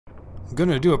I'm going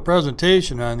to do a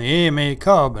presentation on the AMA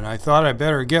Cub, and I thought I'd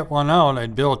better get one out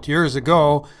I'd built years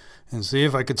ago and see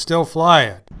if I could still fly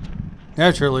it.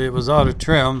 Naturally, it was out of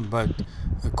trim, but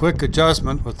a quick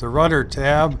adjustment with the rudder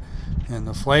tab and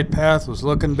the flight path was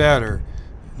looking better.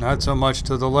 Not so much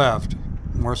to the left,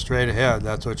 more straight ahead.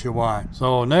 That's what you want.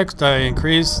 So next I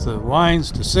increased the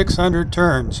winds to 600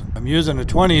 turns. I'm using a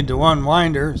 20-to-1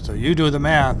 winder, so you do the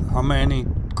math. How many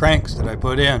cranks did I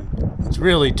put in? It's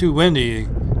really too windy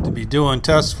to be doing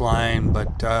test flying,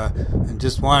 but I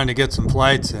just wanted to get some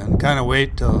flights in. Kind of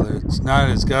wait till it's not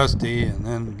as gusty and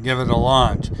then give it a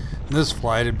launch. In this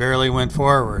flight it barely went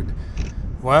forward.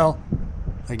 Well,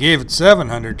 I gave it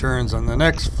 700 turns on the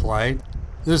next flight.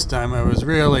 This time I was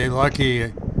really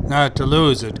lucky not to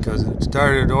lose it because it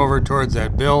started over towards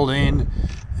that building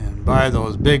and by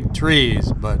those big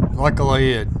trees, but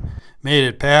luckily it made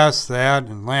it past that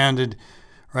and landed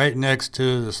right next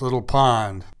to this little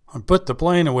pond. I put the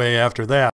plane away after that.